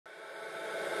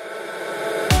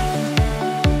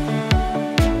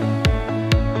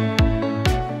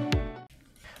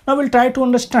Now we'll try to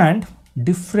understand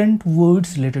different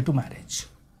words related to marriage.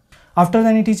 After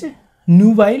that, it is a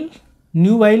nubile.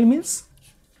 Nubile means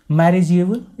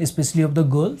marriageable, especially of the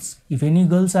girls. If any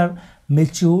girls are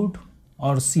matured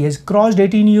or she has crossed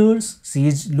 18 years, she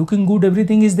is looking good,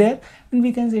 everything is there, then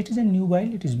we can say it is a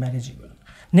nubile, it is marriageable.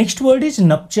 Next word is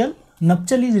nuptial.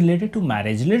 Nuptial is related to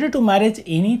marriage. Related to marriage,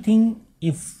 anything,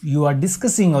 if you are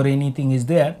discussing or anything is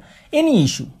there, any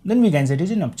issue, then we can say it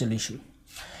is a nuptial issue.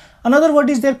 Another word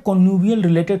is there, connubial,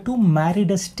 related to married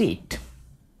estate.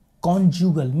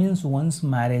 Conjugal means once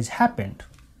marriage happened,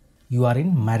 you are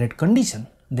in married condition,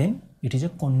 then it is a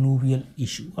connubial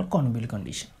issue or connubial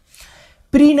condition.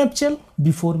 Prenuptial,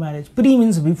 before marriage. Pre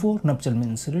means before, nuptial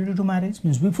means related to marriage,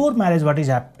 means before marriage what is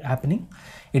happening,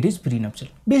 it is prenuptial.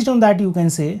 Based on that you can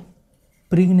say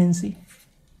pregnancy,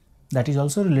 that is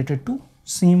also related to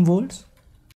same words.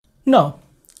 Now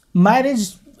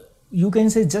marriage, you can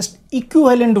say just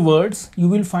equivalent words, you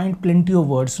will find plenty of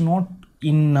words, not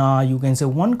in you can say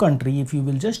one country. If you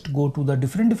will just go to the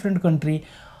different country,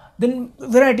 then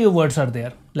variety of words are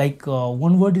there. Like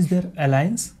one word is there,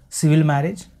 alliance, civil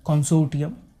marriage,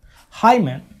 consortium,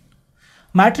 hymen,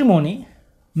 matrimony,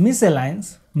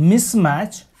 misalliance,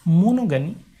 mismatch,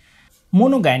 monogamy,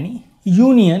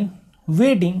 union,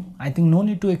 wedding. I think no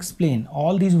need to explain.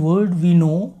 All these words we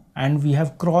know and we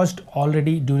have crossed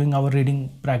already during our reading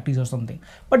practice or something.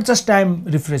 But just I am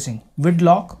refreshing.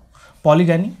 Wedlock,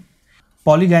 polygyny,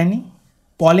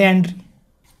 polyandry.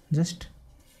 Just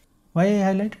why I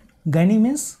highlighted? Gyne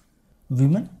means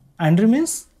women, andry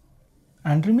means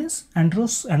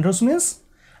andros means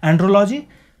andrology,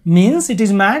 means it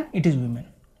is man, it is women.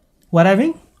 Who are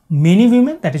having many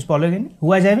women, that is polygyny.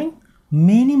 Who is having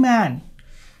many man.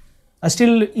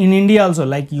 Still in India also,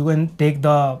 like you can take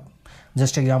the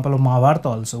just example of Mahabharata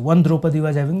also. One Draupadi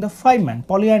was having the 5 men,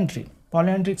 polyandry,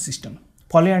 polyandric system,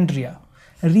 polyandria,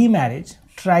 remarriage,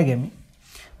 trigamy,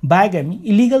 bigamy,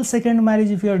 illegal second marriage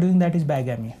if you are doing, that is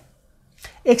bigamy.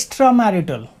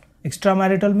 Extramarital,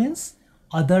 extramarital means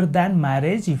other than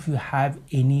marriage, if you have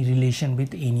any relation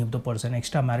with any of the person,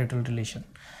 extramarital relation.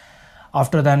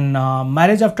 After then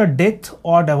marriage after death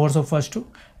or divorce of first two.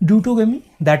 Deutogamy,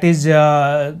 that is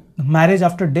marriage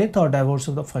after death or divorce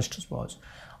of the first spouse.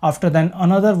 After then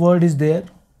another word is there,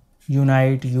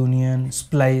 unite, union,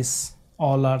 splice,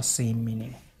 all are same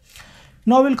meaning.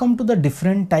 Now we'll come to the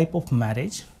different type of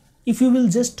marriage. If you will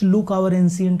just look our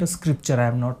ancient scripture, I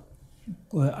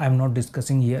am not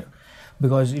discussing here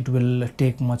because it will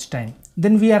take much time.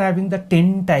 Then we are having the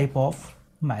 10 type of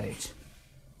marriage,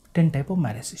 10 type of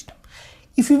marriage system.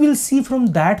 If you will see from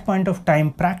that point of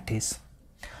time practice,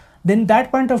 then that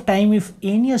point of time, if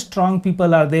any strong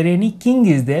people are there, any king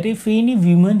is there, if any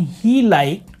woman he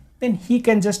liked, then he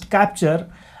can just capture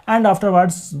and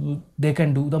afterwards they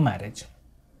can do the marriage.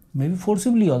 Maybe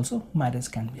forcibly also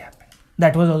marriage can be happen.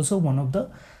 That was also one of the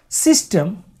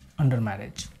system under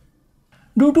marriage.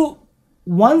 Due to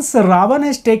once Ravan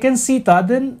has taken Sita,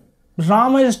 then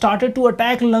Ram has started to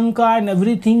attack Lanka and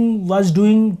everything was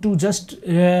doing to just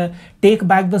take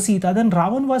back the Sita. Then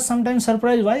Ravan was sometimes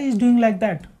surprised, why he is doing like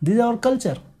that? This is our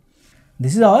culture.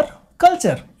 This is our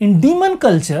culture. In demon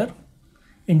culture,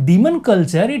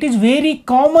 it is very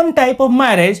common type of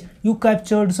marriage. You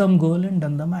captured some girl and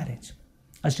done the marriage.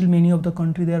 Still many of the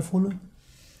country they are following.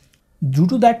 Due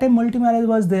to that time multi-marriage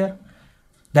was there.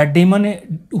 That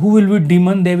demon, who will be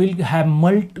demon, they will have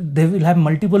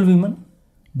multiple women.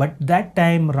 But that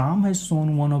time Ram has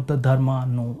shown one of the dharma,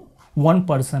 no, one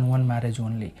person, one marriage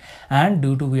only. And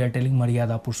due to we are telling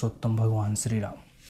Maryada Purushottam Bhagavan Sri Ram.